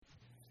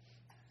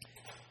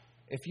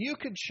If you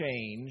could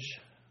change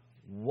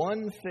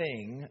one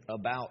thing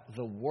about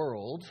the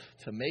world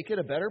to make it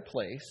a better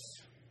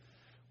place,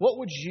 what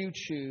would you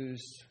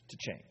choose to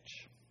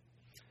change?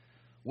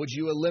 Would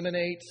you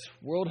eliminate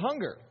world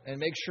hunger and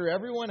make sure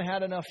everyone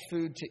had enough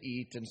food to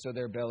eat and so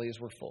their bellies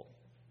were full?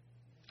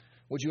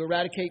 Would you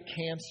eradicate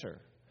cancer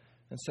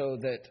and so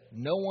that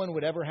no one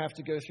would ever have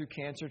to go through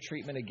cancer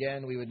treatment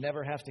again? We would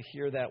never have to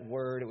hear that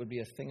word. It would be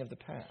a thing of the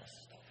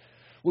past.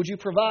 Would you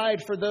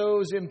provide for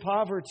those in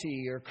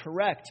poverty or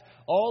correct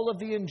all of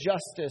the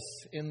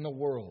injustice in the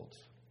world?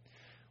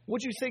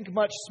 Would you think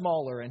much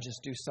smaller and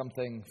just do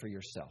something for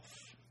yourself?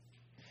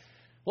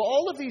 Well,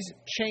 all of these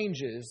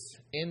changes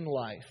in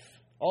life,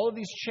 all of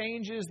these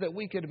changes that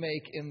we could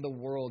make in the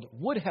world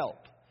would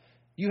help.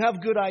 You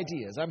have good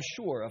ideas, I'm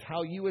sure, of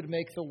how you would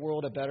make the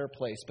world a better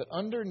place. But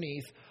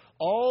underneath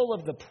all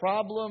of the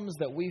problems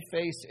that we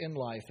face in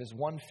life is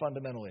one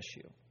fundamental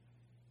issue: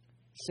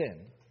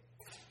 sin.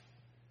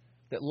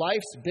 That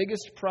life's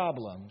biggest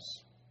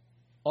problems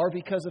are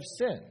because of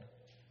sin.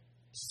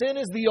 Sin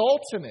is the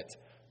ultimate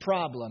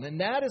problem, and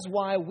that is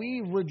why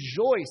we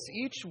rejoice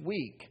each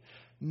week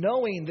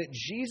knowing that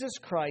Jesus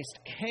Christ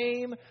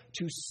came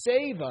to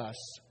save us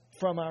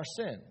from our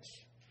sins.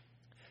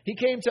 He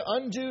came to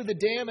undo the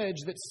damage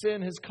that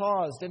sin has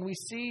caused, and we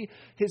see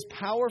His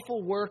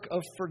powerful work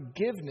of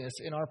forgiveness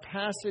in our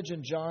passage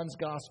in John's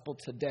Gospel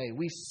today.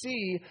 We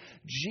see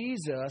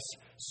Jesus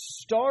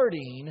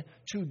starting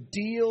to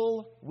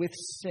deal with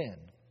sin.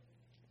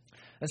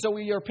 And so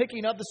we are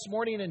picking up this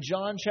morning in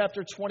John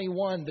chapter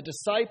 21. The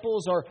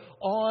disciples are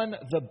on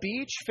the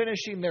beach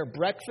finishing their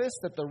breakfast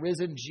that the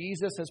risen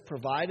Jesus has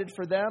provided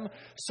for them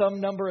some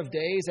number of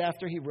days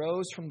after He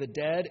rose from the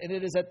dead. And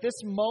it is at this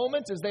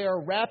moment, as they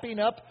are wrapping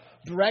up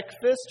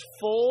breakfast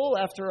full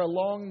after a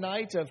long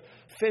night of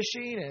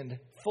fishing and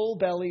full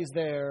bellies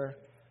there,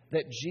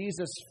 that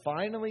Jesus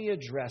finally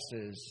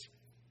addresses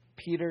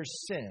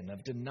Peter's sin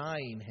of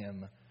denying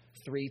Him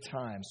 3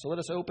 times. So let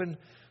us open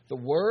the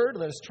Word.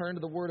 Let us turn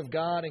to the Word of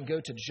God and go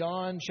to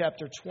John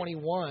chapter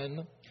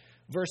 21,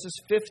 verses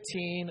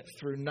 15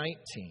 through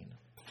 19.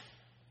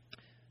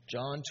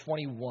 John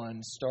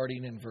 21,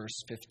 starting in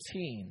verse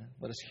 15.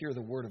 Let us hear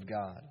the Word of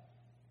God.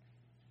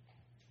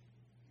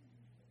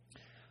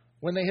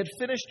 When they had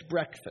finished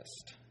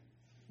breakfast,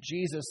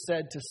 Jesus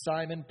said to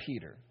Simon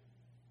Peter,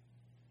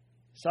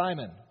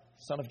 "Simon,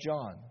 son of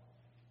John,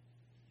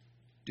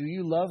 do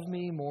you love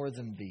me more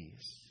than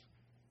these?"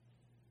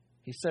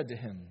 He said to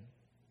him,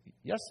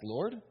 "Yes,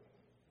 Lord,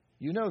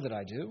 you know that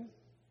I do."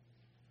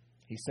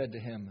 He said to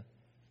him,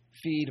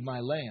 "Feed my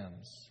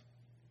lambs."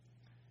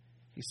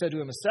 He said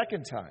to him a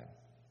second time,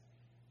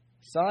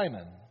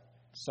 "Simon,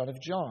 son of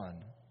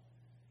John,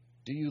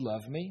 do you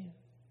love me?"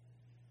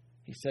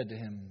 He said to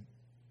him,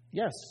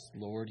 "Yes,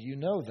 Lord, you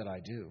know that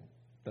I do,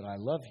 that I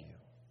love you."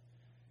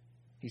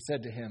 He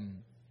said to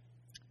him,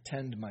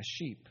 "Tend my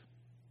sheep."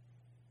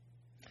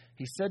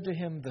 He said to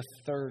him the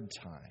third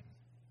time,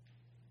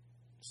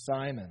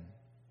 "Simon,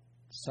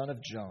 son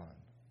of John,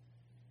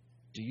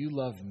 do you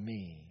love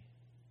me?"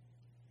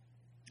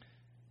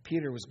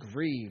 Peter was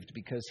grieved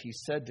because he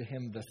said to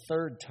him the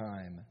third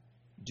time,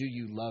 "Do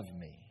you love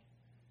me?"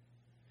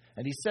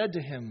 And he said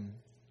to him,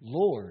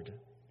 "Lord,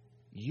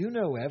 you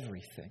know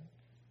everything.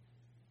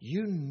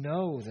 You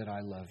know that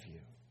I love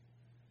you."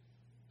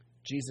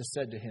 Jesus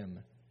said to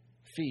him,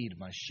 "Feed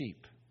my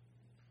sheep.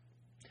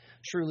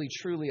 Truly,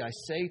 truly, I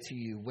say to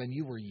you, when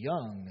you were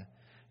young,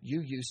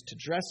 you used to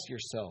dress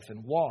yourself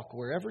and walk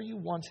wherever you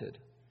wanted.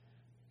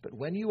 But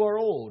when you are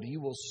old, you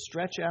will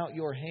stretch out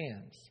your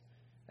hands,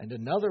 and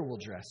another will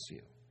dress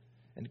you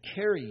and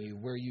carry you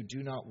where you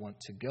do not want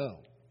to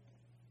go."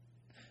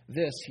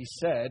 This he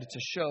said to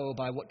show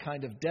by what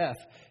kind of death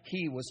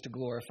he was to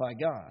glorify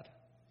God.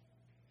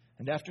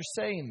 And after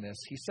saying this,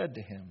 he said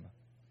to him,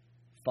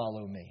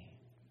 "Follow me."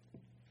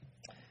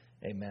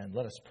 Amen.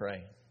 Let us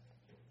pray.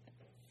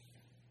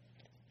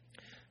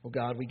 Oh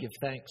God, we give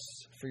thanks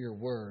for your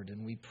word,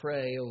 and we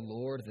pray, oh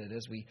Lord, that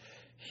as we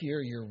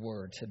hear your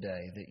word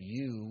today, that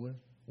you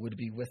would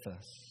be with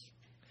us.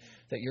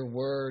 That your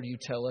word, you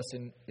tell us,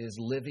 is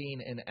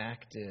living and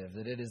active,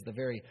 that it is the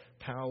very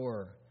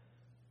power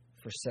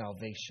for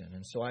salvation.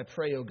 And so I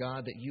pray, oh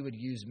God, that you would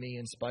use me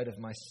in spite of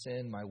my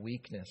sin, my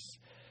weakness,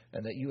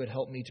 and that you would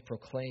help me to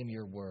proclaim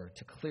your word,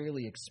 to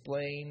clearly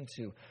explain,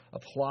 to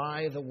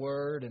apply the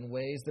word in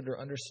ways that are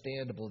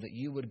understandable, that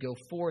you would go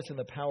forth in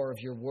the power of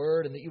your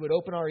word, and that you would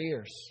open our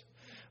ears,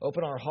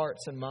 open our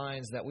hearts and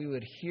minds, that we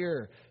would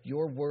hear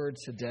your word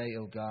today,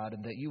 O God,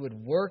 and that you would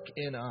work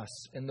in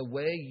us in the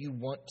way you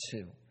want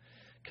to,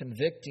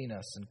 convicting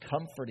us and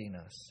comforting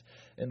us,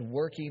 and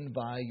working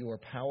by your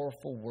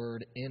powerful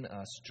word in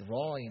us,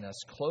 drawing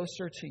us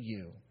closer to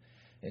you.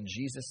 In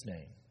Jesus'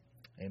 name,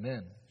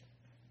 amen.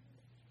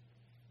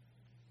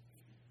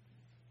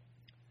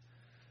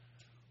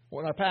 Well,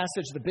 in our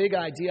passage, the big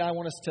idea I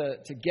want us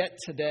to get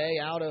today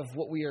out of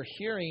what we are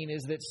hearing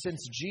is that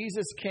since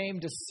Jesus came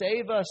to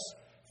save us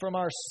from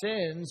our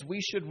sins, we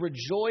should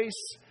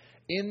rejoice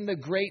in the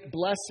great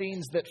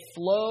blessings that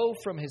flow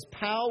from His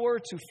power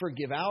to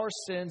forgive our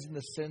sins and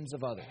the sins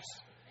of others.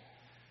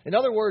 In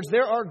other words,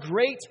 there are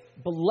great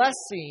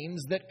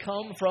blessings that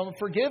come from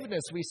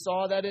forgiveness. We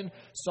saw that in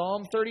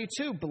Psalm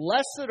 32.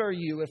 Blessed are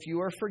you if you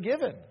are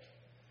forgiven.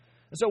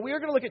 And so we are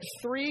going to look at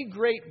three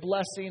great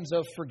blessings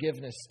of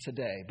forgiveness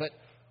today. But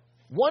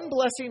one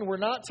blessing we're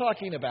not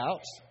talking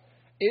about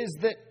is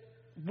that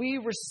we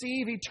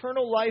receive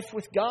eternal life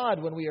with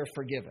God when we are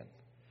forgiven.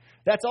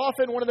 That's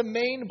often one of the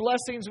main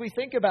blessings we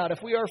think about.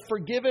 If we are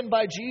forgiven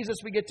by Jesus,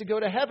 we get to go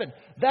to heaven.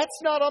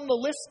 That's not on the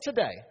list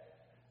today.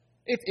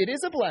 It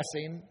is a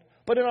blessing,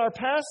 but in our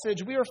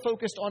passage, we are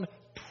focused on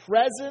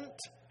present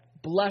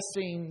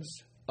blessings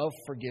of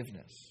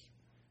forgiveness.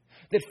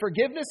 That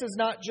forgiveness is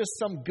not just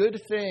some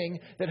good thing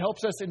that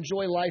helps us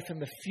enjoy life in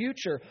the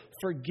future.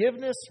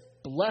 Forgiveness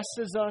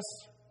blesses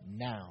us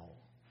now.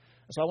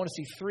 So I want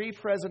to see three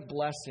present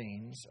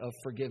blessings of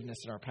forgiveness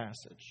in our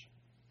passage.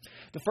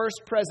 The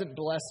first present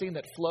blessing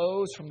that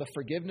flows from the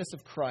forgiveness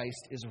of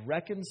Christ is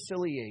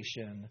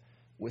reconciliation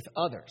with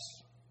others.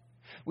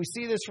 We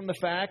see this from the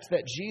fact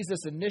that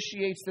Jesus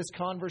initiates this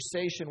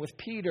conversation with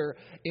Peter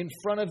in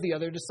front of the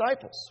other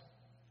disciples.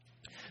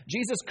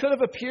 Jesus could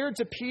have appeared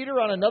to Peter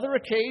on another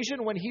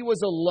occasion when he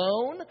was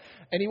alone,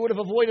 and he would have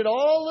avoided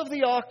all of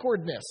the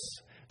awkwardness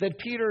that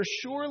Peter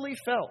surely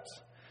felt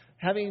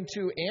having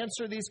to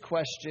answer these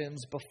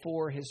questions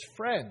before his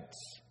friends.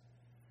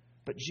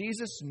 But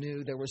Jesus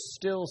knew there was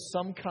still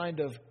some kind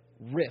of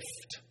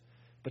rift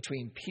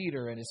between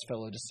Peter and his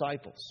fellow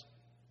disciples.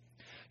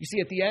 You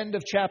see, at the end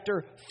of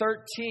chapter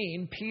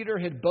 13, Peter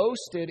had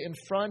boasted in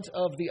front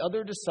of the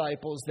other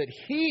disciples that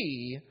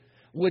he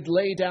would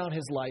lay down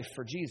his life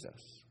for Jesus.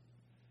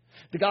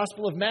 The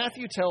Gospel of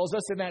Matthew tells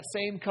us in that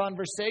same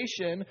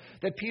conversation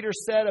that Peter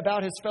said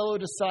about his fellow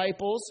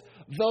disciples,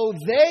 "Though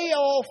they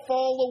all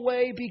fall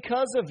away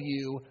because of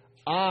you,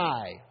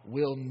 I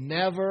will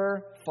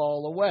never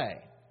fall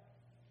away."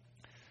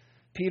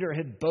 Peter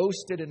had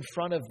boasted in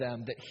front of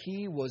them that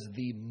he was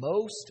the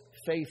most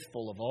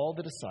faithful of all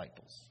the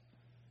disciples.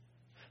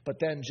 But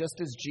then, just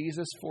as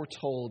Jesus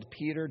foretold,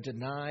 Peter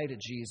denied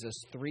Jesus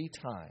 3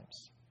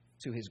 times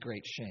to his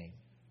great shame.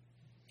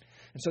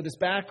 And so this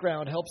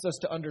background helps us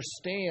to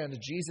understand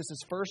Jesus'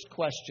 first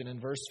question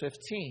in verse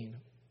 15.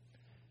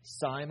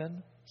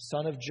 Simon,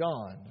 son of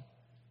John,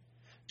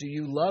 do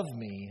you love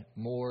me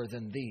more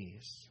than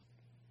these?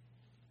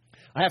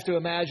 I have to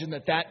imagine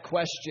that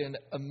question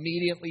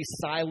immediately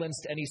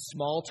silenced any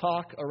small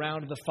talk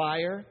around the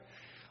fire.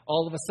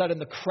 All of a sudden,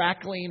 the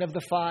crackling of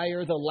the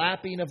fire, the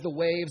lapping of the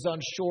waves on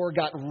shore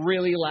got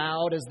really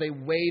loud as they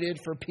waited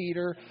for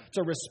Peter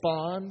to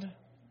respond.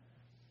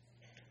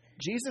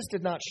 Jesus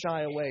did not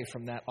shy away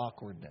from that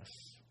awkwardness.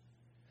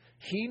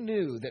 He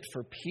knew that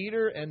for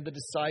Peter and the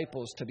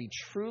disciples to be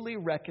truly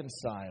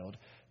reconciled,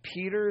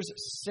 Peter's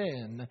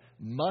sin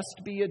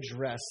must be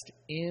addressed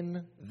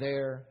in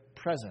their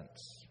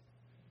presence.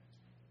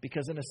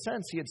 Because in a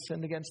sense, he had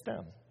sinned against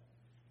them.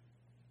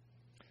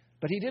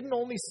 But he didn't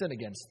only sin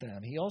against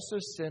them, he also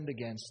sinned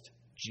against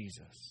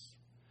Jesus.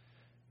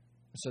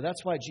 So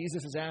that's why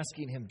Jesus is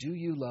asking him, do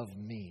you love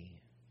me?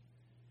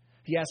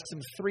 He asks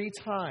him 3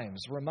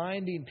 times,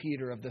 reminding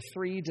Peter of the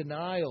 3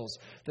 denials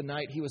the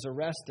night he was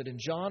arrested. And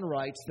John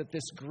writes that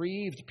this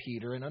grieved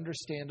Peter, and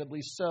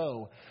understandably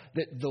so,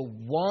 that the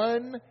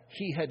one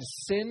he had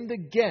sinned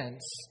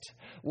against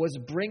was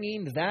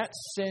bringing that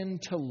sin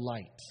to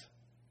light.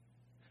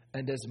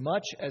 And as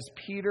much as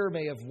Peter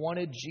may have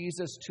wanted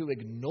Jesus to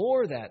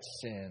ignore that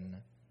sin,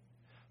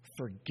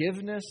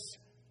 forgiveness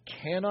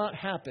cannot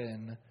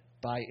happen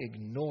by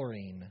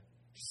ignoring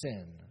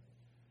sin.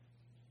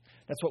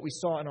 That's what we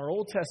saw in our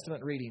Old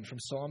Testament reading from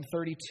Psalm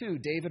 32.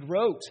 David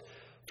wrote,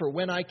 "For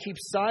when I keep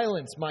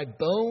silence, my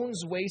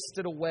bones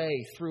wasted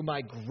away through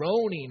my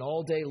groaning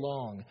all day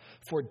long.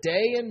 For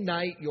day and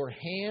night your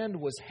hand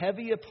was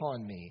heavy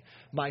upon me.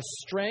 My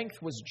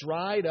strength was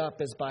dried up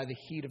as by the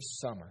heat of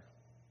summer."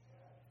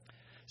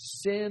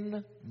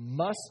 Sin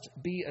must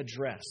be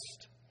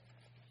addressed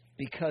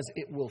because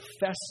it will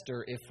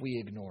fester if we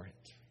ignore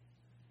it.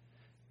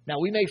 Now,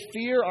 we may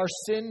fear our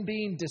sin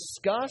being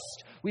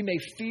discussed. We may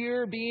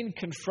fear being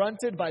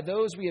confronted by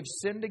those we have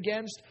sinned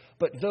against,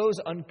 but those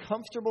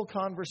uncomfortable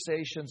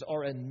conversations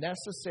are a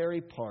necessary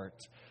part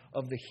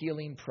of the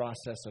healing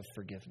process of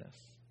forgiveness.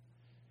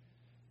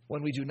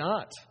 When we do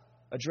not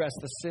address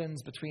the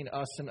sins between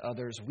us and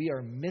others, we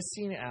are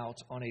missing out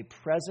on a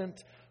present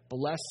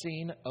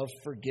blessing of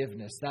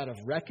forgiveness, that of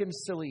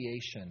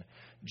reconciliation.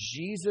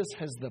 Jesus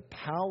has the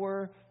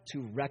power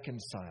to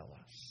reconcile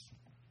us.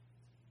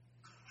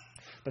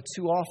 But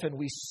too often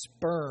we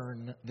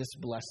spurn this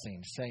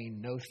blessing, saying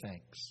no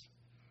thanks.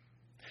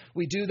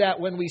 We do that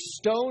when we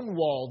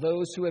stonewall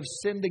those who have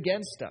sinned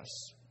against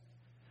us,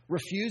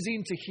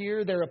 refusing to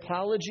hear their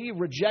apology,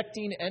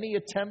 rejecting any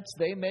attempts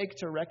they make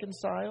to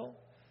reconcile.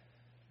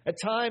 At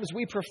times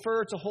we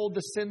prefer to hold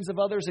the sins of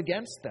others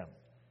against them,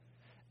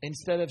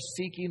 instead of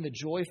seeking the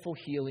joyful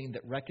healing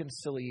that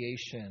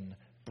reconciliation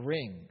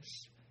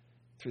brings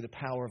through the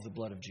power of the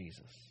blood of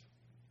Jesus.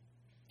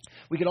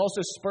 We can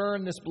also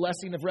spurn this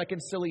blessing of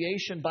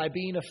reconciliation by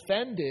being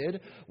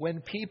offended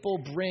when people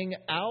bring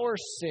our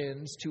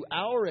sins to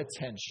our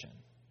attention,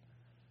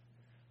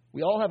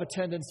 We all have a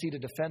tendency to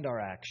defend our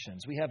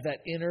actions. We have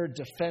that inner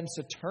defense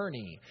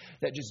attorney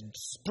that just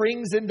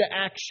springs into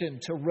action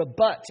to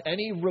rebut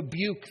any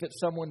rebuke that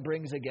someone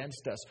brings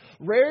against us.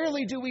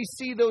 Rarely do we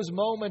see those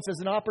moments as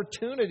an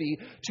opportunity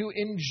to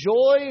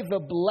enjoy the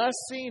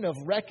blessing of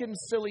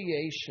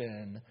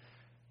reconciliation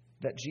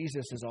that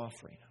Jesus is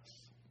offering us.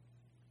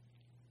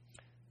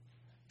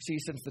 See,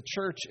 since the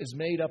church is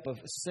made up of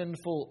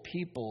sinful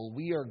people,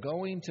 we are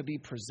going to be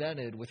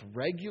presented with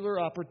regular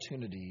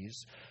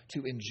opportunities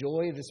to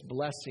enjoy this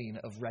blessing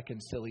of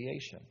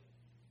reconciliation.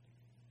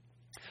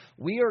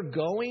 We are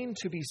going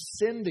to be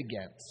sinned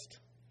against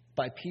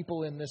by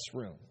people in this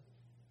room.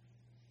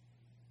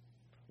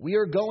 We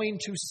are going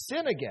to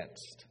sin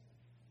against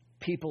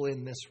people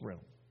in this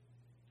room.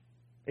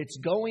 It's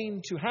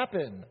going to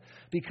happen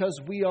because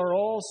we are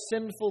all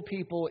sinful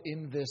people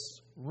in this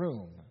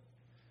room.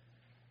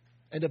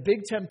 And a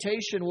big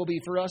temptation will be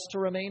for us to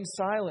remain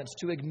silent,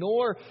 to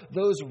ignore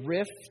those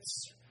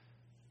rifts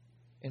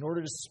in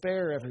order to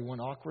spare everyone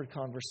awkward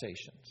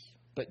conversations.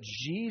 But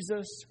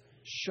Jesus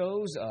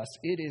shows us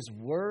it is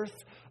worth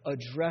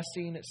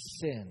addressing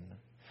sin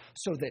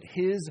so that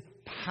His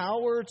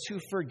power to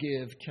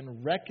forgive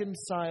can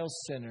reconcile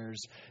sinners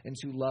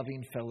into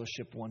loving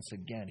fellowship once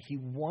again. He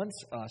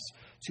wants us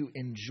to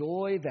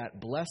enjoy that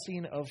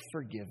blessing of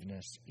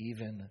forgiveness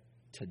even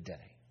today.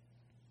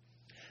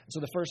 So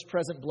the first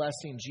present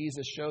blessing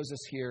Jesus shows us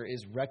here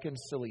is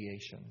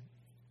reconciliation.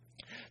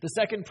 The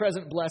second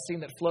present blessing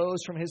that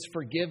flows from His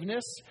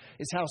forgiveness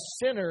is how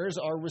sinners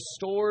are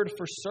restored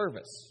for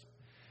service.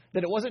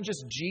 That it wasn't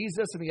just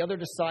Jesus and the other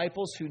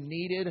disciples who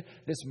needed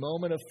this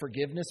moment of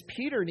forgiveness.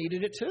 Peter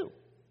needed it too.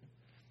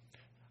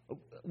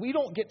 We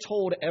don't get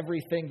told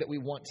everything that we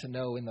want to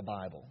know in the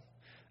Bible.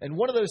 And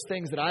one of those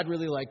things that I'd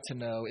really like to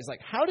know is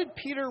how did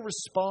Peter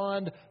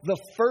respond the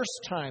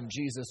first time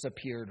Jesus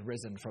appeared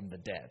risen from the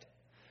dead?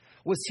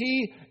 Was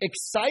he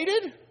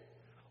excited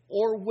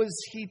or was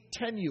he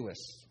tenuous?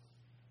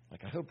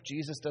 I hope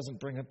Jesus doesn't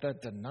bring up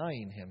that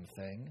denying Him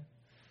thing.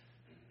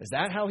 Is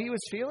that how he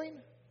was feeling?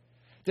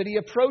 Did he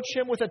approach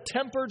Him with a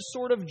tempered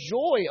sort of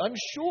joy,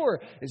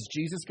 unsure? Is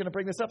Jesus going to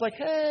bring this up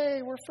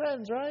hey, we're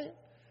friends, right?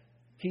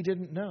 He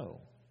didn't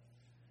know.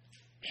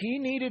 He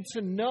needed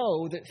to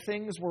know that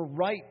things were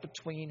right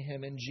between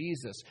him and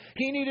Jesus.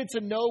 He needed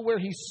to know where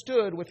he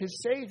stood with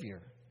his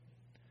Savior.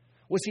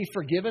 Was he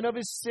forgiven of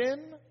his sin,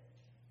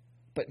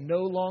 but no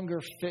longer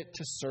fit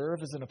to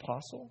serve as an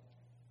apostle?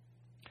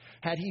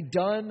 Had he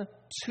done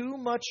too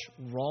much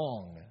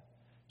wrong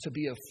to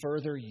be of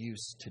further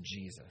use to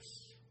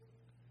Jesus?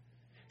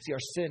 See, our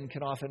sin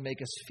can often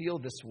make us feel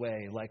this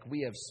way, like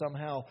we have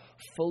somehow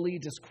fully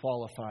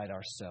disqualified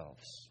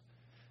ourselves.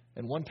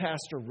 And one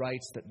pastor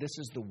writes that this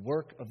is the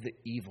work of the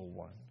evil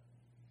one.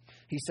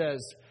 He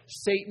says,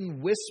 Satan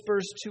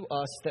whispers to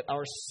us that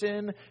our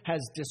sin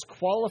has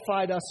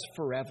disqualified us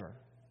forever.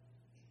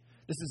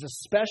 This is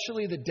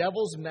especially the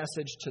devil's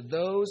message to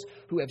those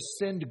who have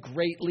sinned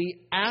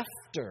greatly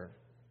after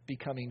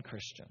becoming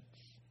Christians.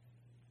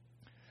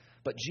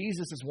 But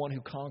Jesus is one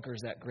who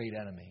conquers that great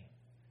enemy.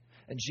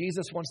 And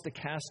Jesus wants to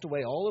cast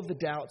away all of the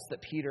doubts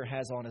that Peter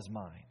has on his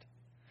mind.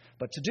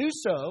 But to do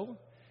so,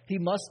 he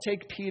must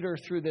take Peter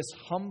through this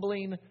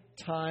humbling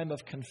time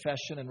of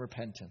confession and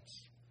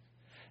repentance.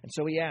 And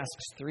so he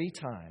asks 3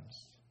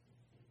 times,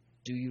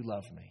 "Do you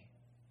love me?"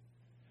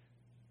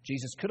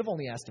 Jesus could have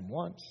only asked him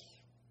once,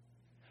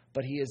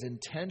 but he is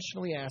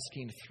intentionally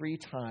asking 3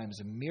 times,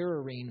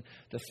 mirroring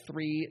the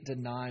 3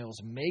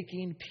 denials,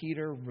 making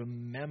Peter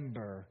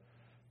remember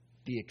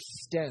the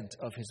extent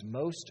of his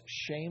most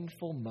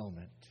shameful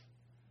moment.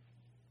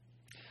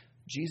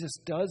 Jesus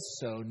does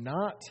so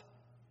not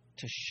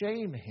to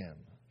shame him,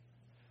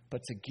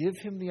 but to give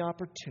him the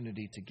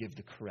opportunity to give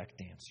the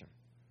correct answer.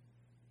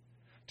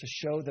 To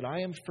show that I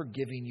am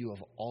forgiving you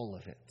of all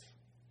of it,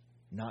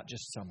 not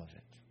just some of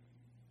it.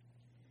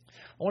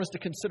 I want us to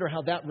consider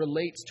how that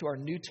relates to our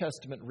New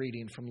Testament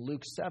reading from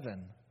Luke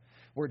 7,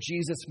 where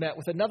Jesus met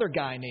with another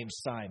guy named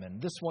Simon,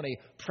 this one a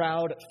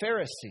proud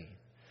Pharisee.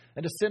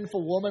 And a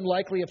sinful woman,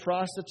 likely a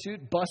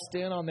prostitute, bust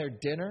in on their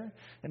dinner,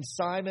 and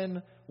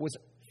Simon was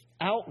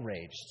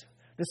outraged.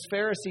 This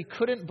Pharisee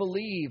couldn't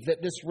believe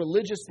that this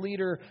religious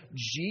leader,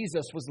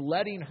 Jesus, was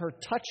letting her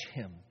touch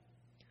him.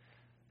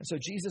 And so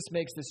Jesus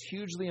makes this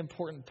hugely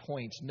important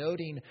point,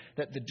 noting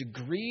that the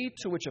degree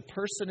to which a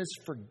person is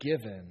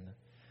forgiven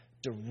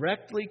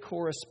directly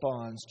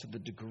corresponds to the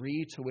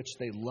degree to which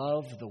they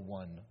love the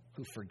one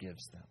who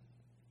forgives them.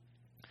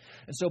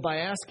 And so by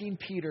asking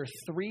Peter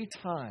 3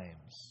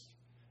 times,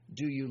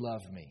 "Do you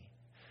love me?"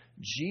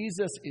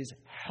 Jesus is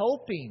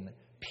helping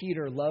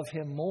Peter love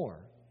him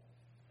more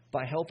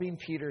by helping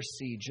Peter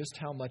see just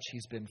how much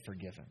he's been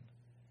forgiven.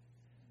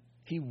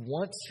 He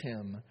wants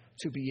him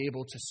to be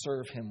able to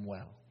serve him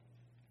well.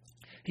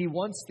 He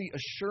wants the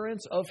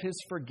assurance of His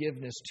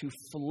forgiveness to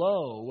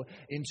flow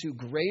into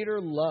greater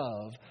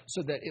love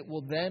so that it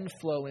will then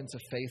flow into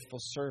faithful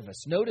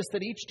service. Notice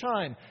that each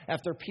time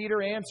after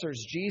Peter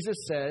answers, Jesus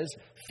says,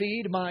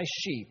 "Feed my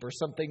sheep," or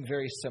something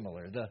very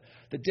similar.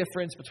 The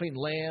difference between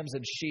lambs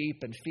and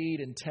sheep and feed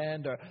and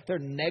tend, they're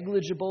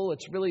negligible.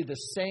 It's really the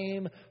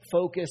same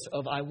focus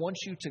of, I want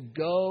you to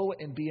go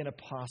and be an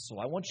apostle.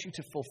 I want you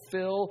to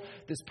fulfill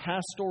this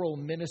pastoral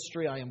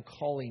ministry I am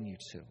calling you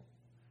to.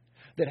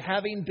 That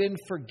having been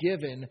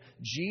forgiven,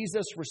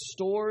 Jesus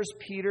restores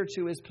Peter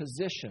to his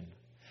position.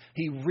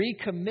 He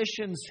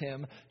recommissions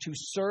him to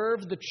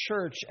serve the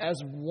church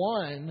as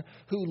one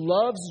who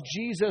loves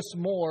Jesus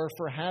more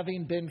for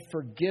having been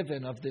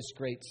forgiven of this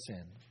great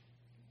sin.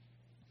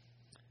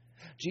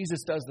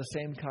 Jesus does the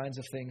same kinds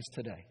of things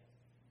today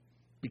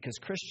because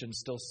Christians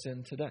still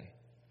sin today.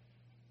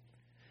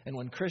 And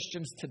when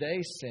Christians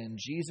today sin,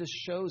 Jesus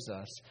shows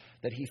us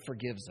that He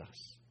forgives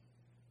us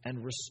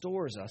and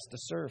restores us to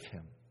serve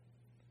Him.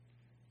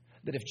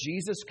 That if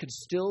Jesus could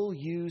still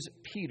use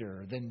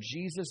Peter, then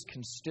Jesus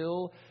can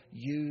still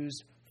use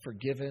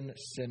forgiven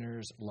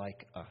sinners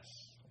like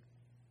us.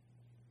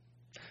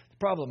 The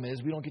problem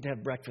is we don't get to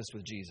have breakfast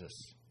with Jesus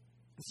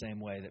the same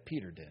way that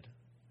Peter did.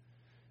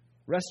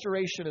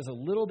 Restoration is a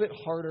little bit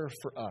harder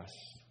for us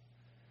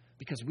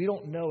because we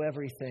don't know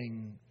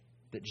everything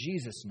that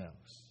Jesus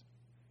knows.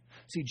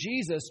 See,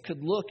 Jesus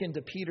could look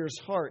into Peter's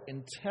heart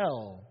and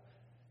tell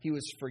he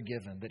was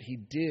forgiven, that he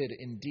did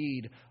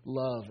indeed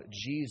love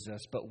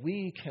Jesus, but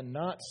we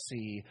cannot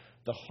see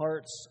the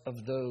hearts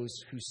of those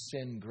who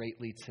sin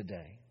greatly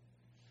today,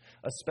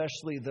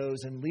 especially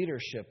those in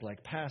leadership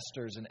like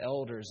pastors and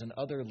elders and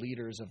other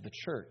leaders of the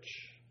church.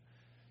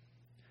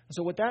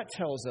 So what that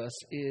tells us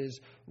is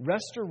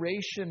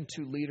restoration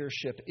to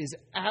leadership is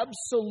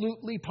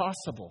absolutely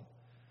possible.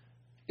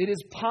 It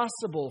is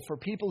possible for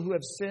people who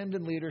have sinned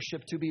in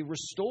leadership to be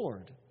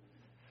restored.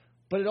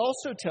 But it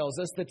also tells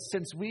us that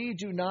since we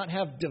do not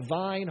have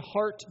divine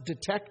heart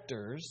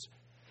detectors,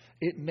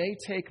 it may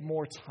take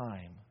more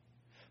time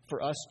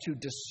for us to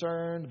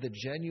discern the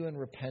genuine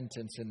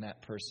repentance in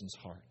that person's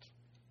heart.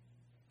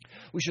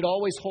 We should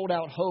always hold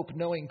out hope,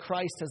 knowing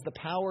Christ has the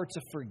power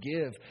to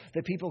forgive,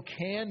 that people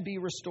can be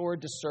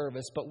restored to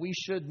service, but we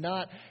should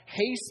not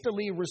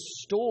hastily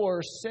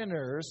restore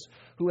sinners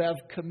who have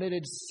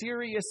committed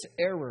serious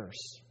errors.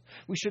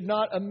 We should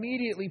not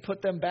immediately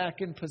put them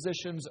back in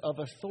positions of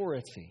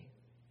authority.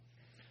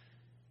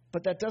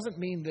 But that doesn't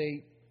mean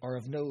they are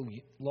of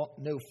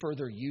no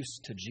further use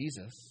to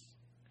Jesus.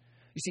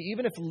 You see,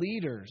 even if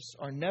leaders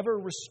are never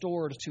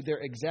restored to their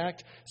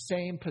exact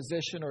same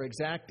position or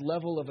exact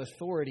level of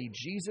authority,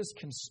 Jesus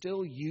can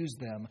still use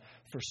them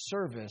for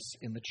service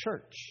in the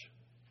church.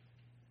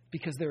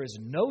 Because there is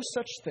no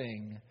such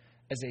thing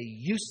as a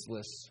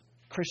useless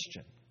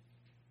Christian.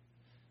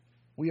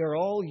 We are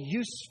all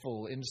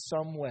useful in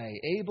some way,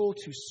 able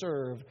to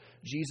serve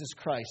Jesus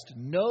Christ.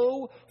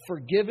 No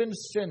forgiven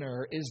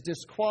sinner is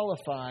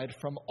disqualified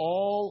from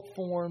all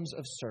forms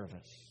of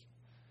service.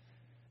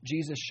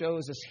 Jesus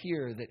shows us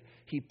here that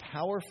He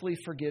powerfully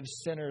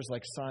forgives sinners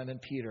like Simon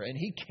Peter, and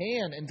He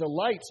can and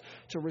delights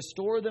to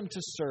restore them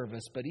to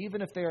service. But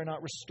even if they are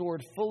not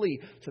restored fully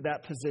to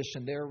that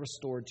position, they are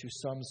restored to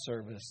some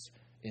service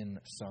in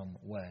some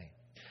way.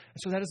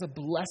 And so that is a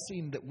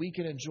blessing that we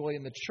can enjoy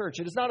in the church.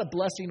 It is not a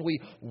blessing we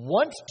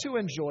want to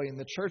enjoy in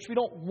the church. We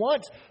don't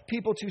want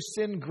people to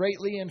sin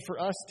greatly and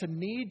for us to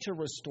need to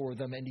restore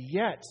them. And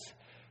yet,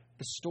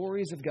 the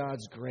stories of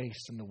God's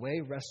grace and the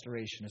way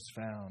restoration is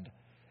found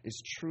is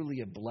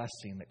truly a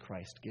blessing that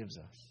Christ gives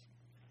us.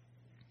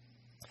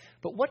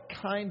 But what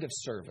kind of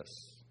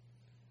service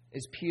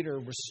is Peter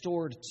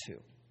restored to?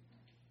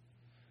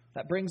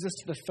 That brings us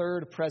to the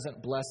third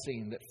present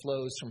blessing that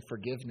flows from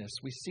forgiveness.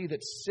 We see that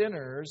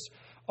sinners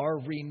are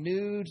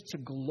renewed to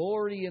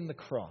glory in the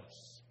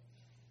cross.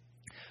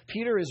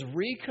 Peter is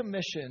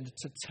recommissioned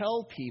to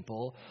tell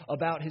people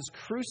about his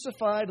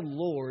crucified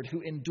Lord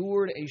who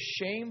endured a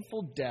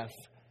shameful death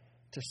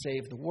to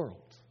save the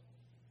world.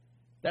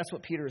 That's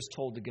what Peter is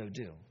told to go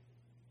do.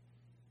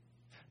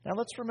 Now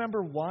let's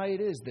remember why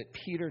it is that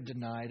Peter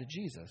denied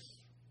Jesus.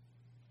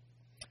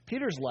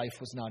 Peter's life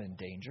was not in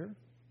danger.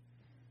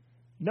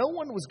 No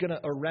one was going to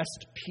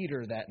arrest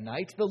Peter that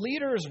night. The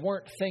leaders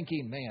weren't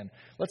thinking, man,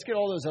 let's get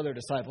all those other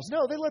disciples.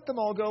 No, they let them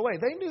all go away.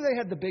 They knew they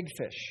had the big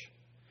fish.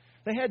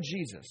 They had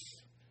Jesus.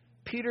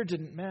 Peter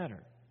didn't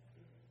matter.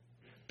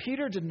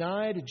 Peter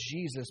denied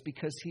Jesus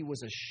because he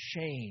was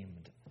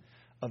ashamed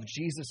of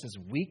Jesus'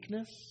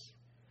 weakness,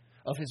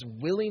 of his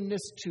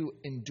willingness to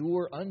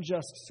endure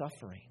unjust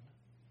suffering.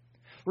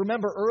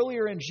 Remember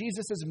earlier in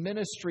Jesus'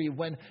 ministry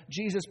when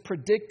Jesus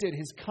predicted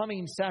his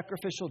coming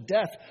sacrificial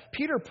death,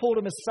 Peter pulled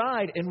him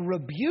aside and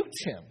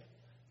rebuked him.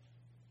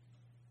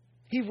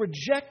 He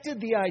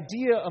rejected the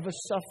idea of a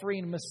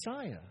suffering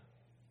Messiah.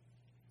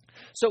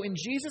 So in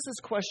Jesus'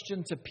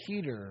 question to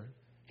Peter,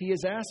 he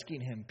is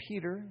asking him,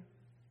 Peter,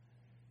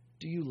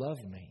 do you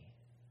love me?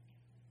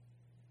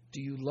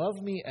 Do you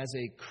love me as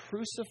a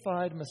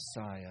crucified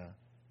Messiah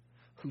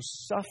who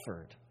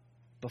suffered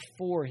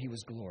before he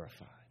was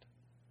glorified?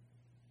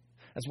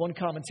 As one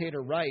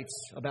commentator writes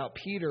about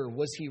Peter,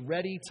 was he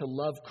ready to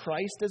love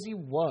Christ as he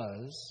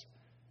was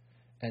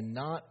and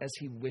not as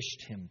he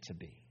wished him to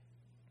be?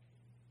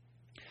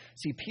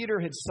 See, Peter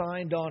had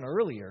signed on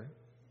earlier,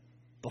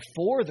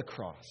 before the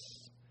cross.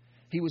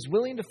 He was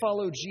willing to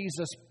follow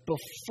Jesus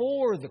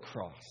before the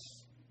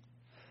cross.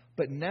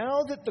 But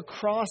now that the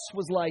cross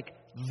was like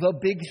the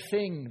big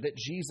thing that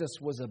Jesus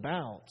was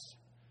about,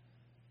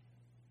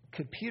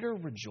 could Peter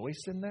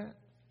rejoice in that?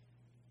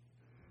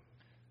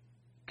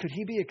 Could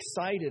he be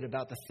excited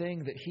about the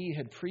thing that he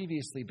had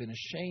previously been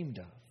ashamed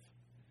of?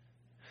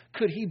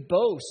 Could he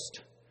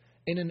boast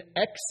in an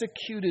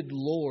executed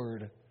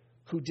Lord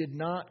who did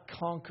not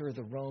conquer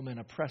the Roman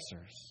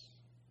oppressors?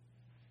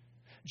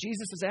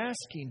 Jesus is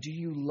asking, do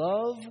you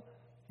love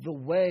the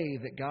way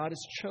that God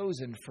has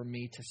chosen for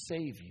me to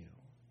save you?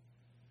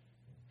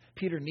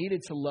 Peter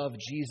needed to love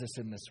Jesus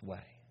in this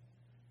way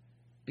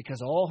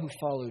because all who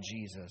follow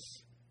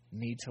Jesus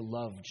need to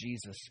love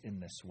Jesus in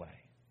this way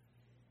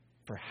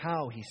for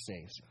how he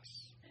saves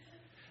us.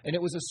 And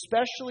it was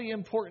especially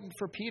important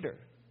for Peter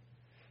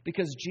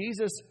because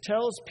Jesus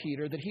tells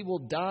Peter that he will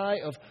die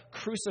of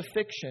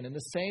crucifixion in the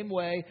same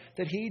way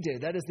that he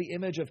did. That is the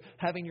image of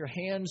having your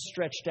hands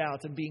stretched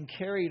out and being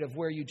carried of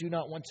where you do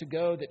not want to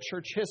go, that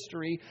church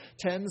history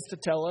tends to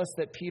tell us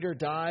that Peter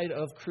died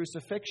of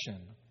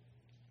crucifixion.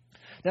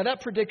 Now,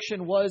 that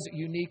prediction was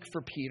unique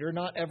for Peter.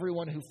 Not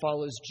everyone who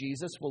follows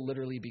Jesus will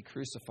literally be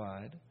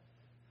crucified.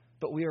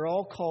 But we are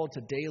all called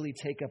to daily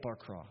take up our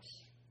cross,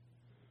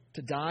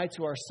 to die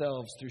to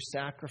ourselves through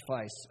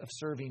sacrifice of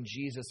serving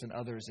Jesus and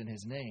others in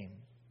his name.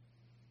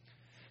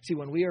 See,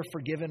 when we are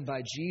forgiven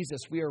by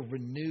Jesus, we are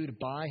renewed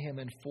by him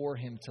and for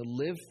him to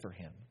live for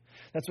him.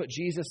 That's what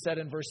Jesus said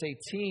in verse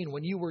 18.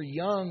 When you were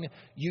young,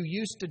 you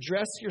used to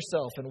dress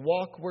yourself and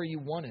walk where you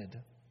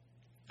wanted.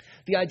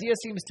 The idea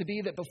seems to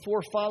be that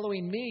before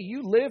following me,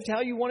 you lived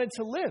how you wanted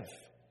to live.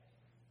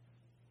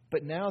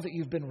 But now that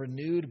you've been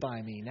renewed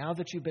by me, now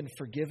that you've been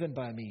forgiven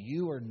by me,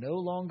 you are no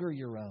longer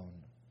your own.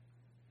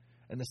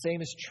 And the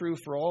same is true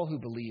for all who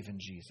believe in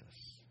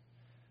Jesus.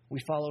 We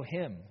follow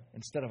him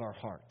instead of our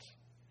heart.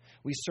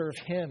 We serve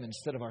him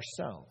instead of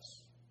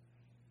ourselves.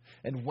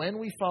 And when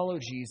we follow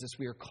Jesus,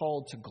 we are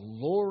called to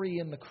glory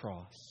in the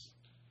cross.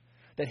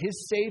 That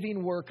his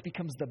saving work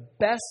becomes the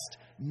best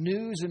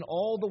news in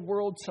all the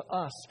world to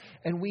us.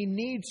 And we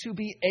need to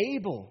be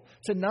able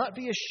to not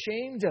be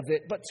ashamed of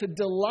it, but to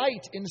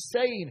delight in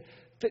saying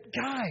that,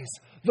 guys,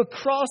 the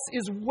cross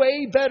is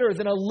way better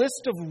than a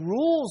list of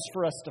rules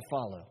for us to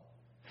follow.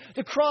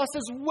 The cross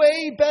is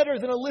way better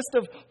than a list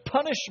of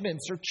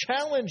punishments or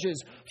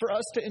challenges for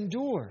us to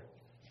endure.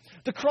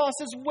 The cross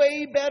is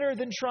way better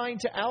than trying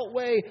to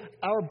outweigh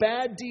our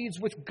bad deeds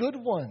with good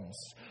ones.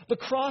 The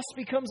cross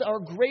becomes our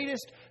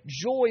greatest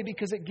joy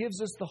because it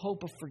gives us the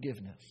hope of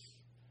forgiveness.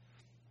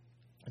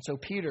 And so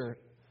Peter,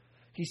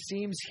 he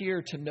seems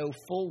here to know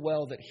full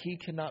well that he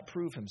cannot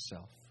prove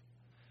himself.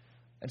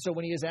 And so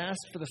when he is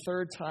asked for the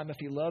third time if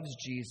he loves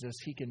Jesus,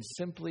 he can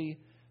simply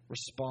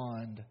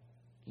respond,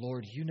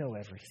 Lord, you know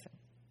everything.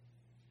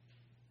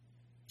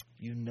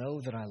 You know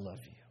that I love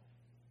you.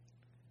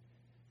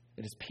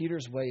 It is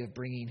Peter's way of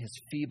bringing his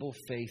feeble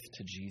faith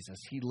to Jesus.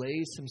 He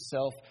lays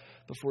himself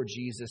before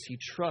Jesus. He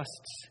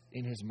trusts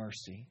in his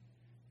mercy.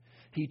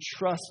 He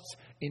trusts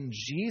in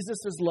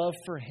Jesus' love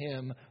for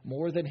him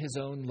more than his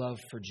own love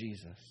for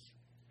Jesus.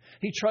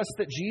 He trusts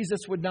that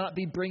Jesus would not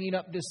be bringing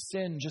up this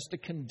sin just to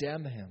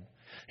condemn him.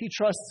 He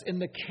trusts in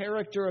the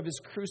character of his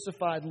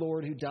crucified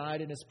Lord who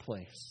died in his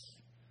place.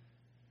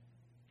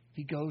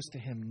 He goes to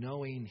him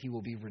knowing he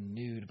will be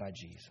renewed by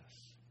Jesus.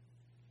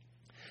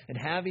 And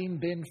having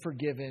been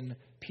forgiven,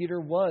 Peter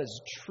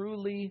was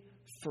truly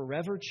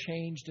forever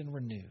changed and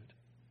renewed.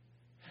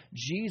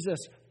 Jesus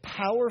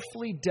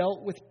powerfully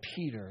dealt with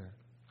Peter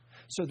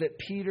so that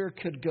Peter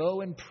could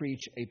go and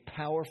preach a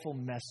powerful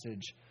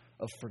message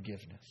of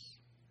forgiveness.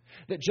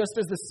 That just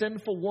as the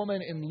sinful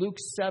woman in Luke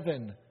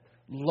 7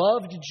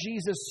 loved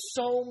Jesus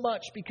so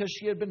much because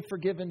she had been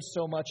forgiven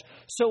so much,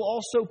 so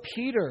also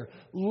Peter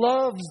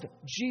loves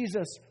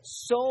Jesus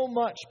so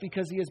much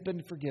because he has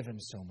been forgiven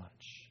so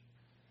much.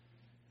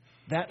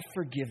 That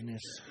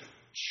forgiveness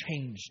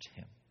changed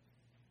him.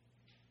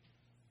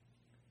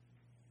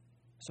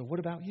 So what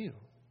about you?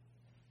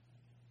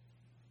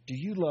 Do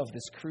you love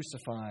this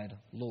crucified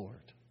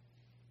Lord?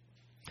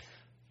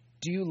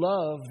 Do you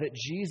love that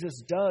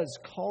Jesus does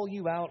call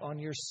you out on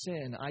your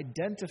sin,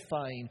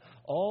 identifying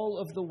all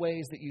of the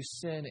ways that you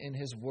sin in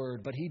his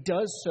word, but he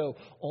does so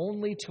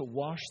only to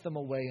wash them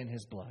away in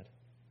his blood?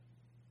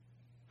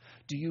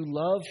 Do you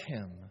love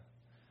him?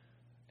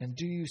 And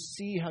do you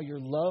see how your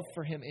love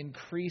for him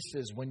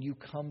increases when you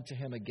come to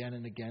him again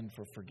and again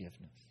for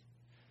forgiveness?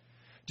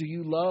 Do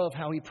you love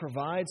how he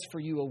provides for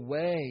you a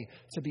way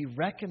to be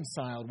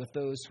reconciled with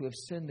those who have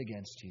sinned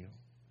against you?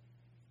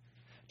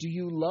 Do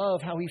you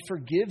love how he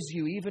forgives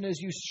you even as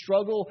you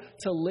struggle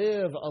to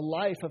live a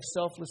life of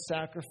selfless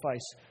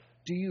sacrifice?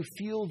 Do you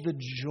feel the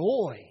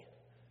joy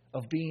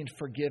of being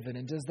forgiven?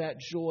 And does that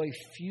joy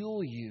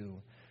fuel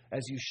you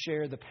as you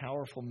share the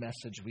powerful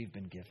message we've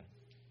been given?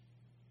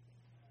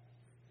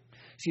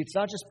 See, it's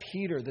not just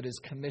Peter that is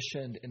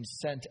commissioned and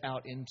sent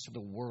out into the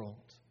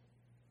world.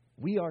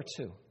 We are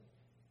too.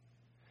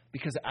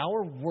 Because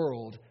our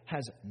world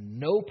has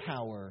no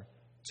power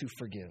to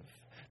forgive.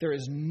 There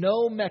is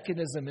no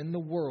mechanism in the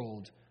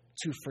world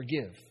to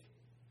forgive.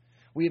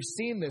 We have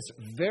seen this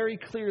very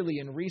clearly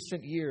in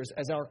recent years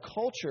as our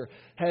culture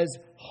has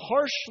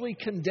harshly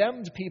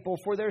condemned people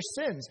for their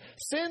sins.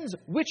 Sins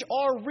which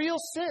are real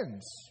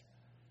sins,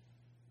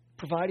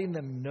 providing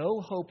them no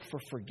hope for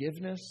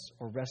forgiveness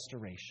or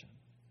restoration.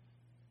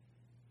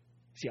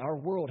 See, our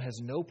world has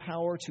no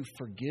power to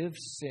forgive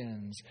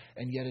sins,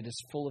 and yet it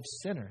is full of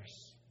sinners.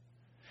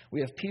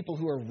 We have people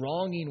who are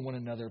wronging one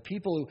another,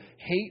 people who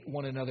hate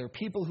one another,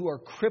 people who are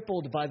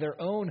crippled by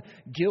their own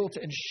guilt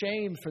and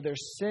shame for their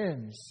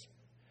sins.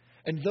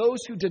 And those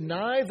who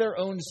deny their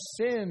own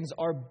sins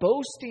are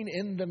boasting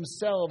in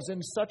themselves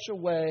in such a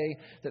way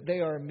that they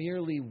are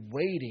merely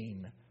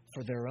waiting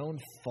for their own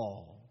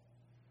fall,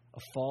 a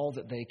fall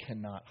that they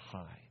cannot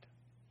hide.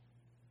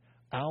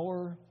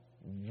 Our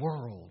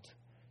world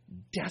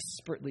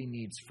desperately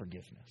needs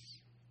forgiveness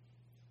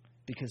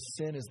because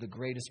sin is the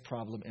greatest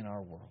problem in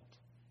our world.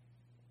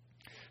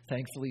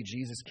 Thankfully,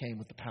 Jesus came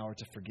with the power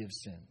to forgive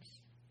sins.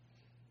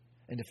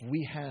 And if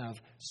we have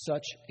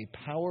such a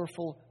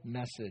powerful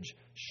message,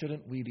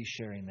 shouldn't we be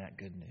sharing that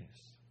good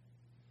news?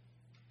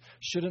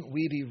 Shouldn't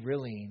we be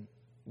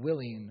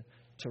willing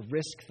to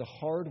risk the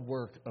hard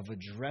work of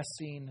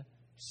addressing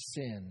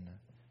sin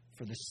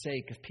for the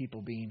sake of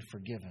people being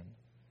forgiven?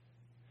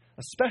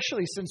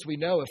 Especially since we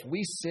know if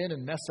we sin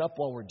and mess up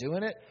while we're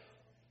doing it,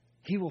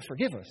 He will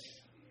forgive us.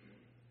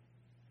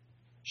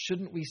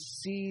 Shouldn't we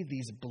see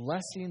these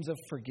blessings of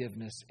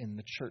forgiveness in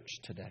the church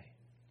today?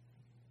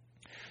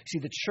 See,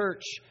 the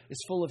church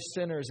is full of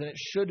sinners, and it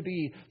should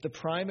be the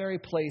primary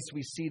place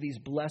we see these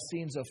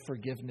blessings of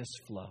forgiveness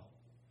flow.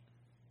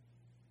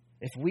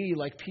 If we,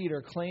 like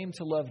Peter, claim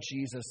to love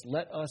Jesus,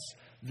 let us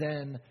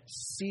then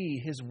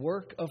see His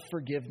work of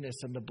forgiveness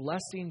and the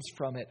blessings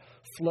from it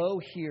flow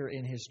here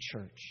in His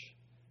church.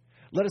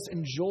 Let us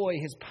enjoy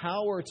His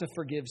power to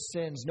forgive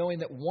sins, knowing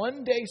that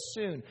one day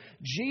soon,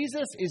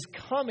 Jesus is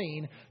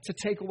coming to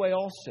take away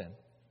all sin.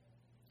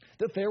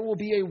 That there will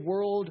be a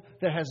world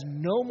that has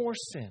no more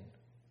sin.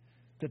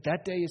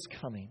 That day is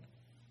coming.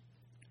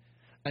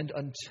 And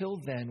until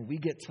then, we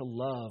get to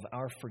love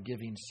our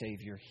forgiving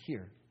Savior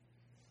here,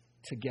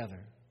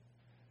 together,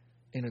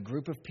 in a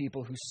group of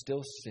people who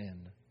still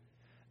sin,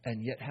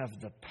 and yet have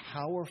the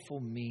powerful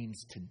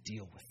means to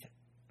deal with it.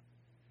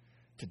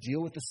 To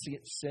deal with the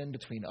sin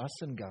between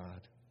us and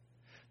God,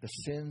 the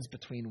sins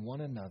between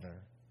one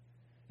another,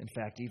 in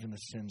fact, even the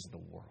sins of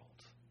the world.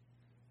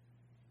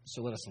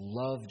 So let us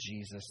love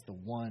Jesus, the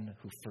one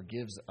who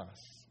forgives us.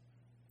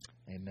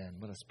 Amen.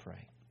 Let us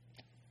pray.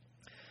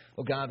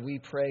 Oh God, we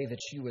pray that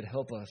You would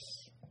help us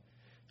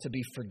to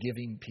be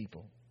forgiving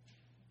people.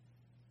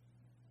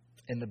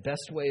 And the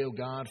best way, oh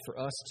God, for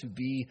us to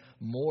be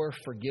more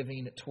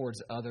forgiving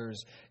towards others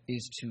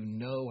is to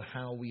know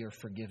how we are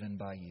forgiven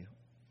by You.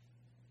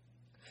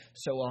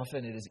 So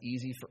often it is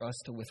easy for us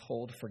to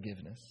withhold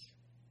forgiveness.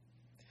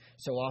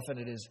 So often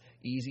it is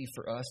easy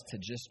for us to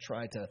just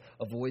try to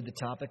avoid the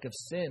topic of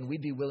sin.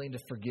 We'd be willing to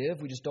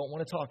forgive. We just don't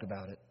want to talk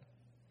about it.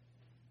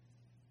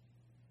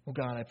 Oh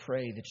God, I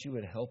pray that You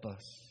would help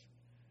us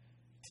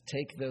to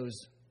take those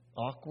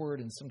awkward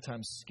and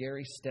sometimes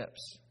scary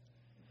steps,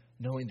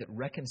 knowing that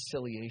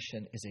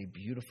reconciliation is a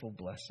beautiful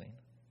blessing.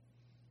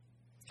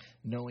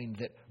 Knowing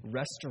that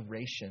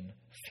restoration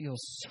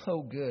feels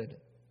so good.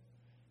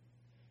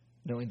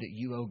 Knowing that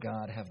You, oh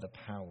God, have the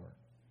power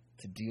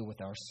to deal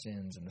with our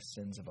sins and the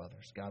sins of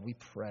others. God, we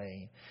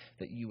pray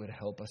that You would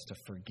help us to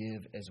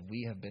forgive as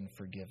we have been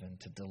forgiven,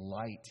 to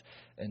delight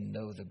and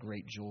know the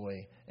great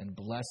joy and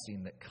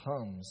blessing that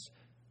comes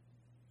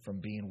from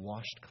being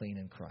washed clean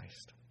in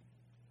Christ.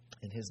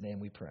 In His name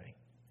we pray.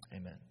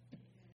 Amen.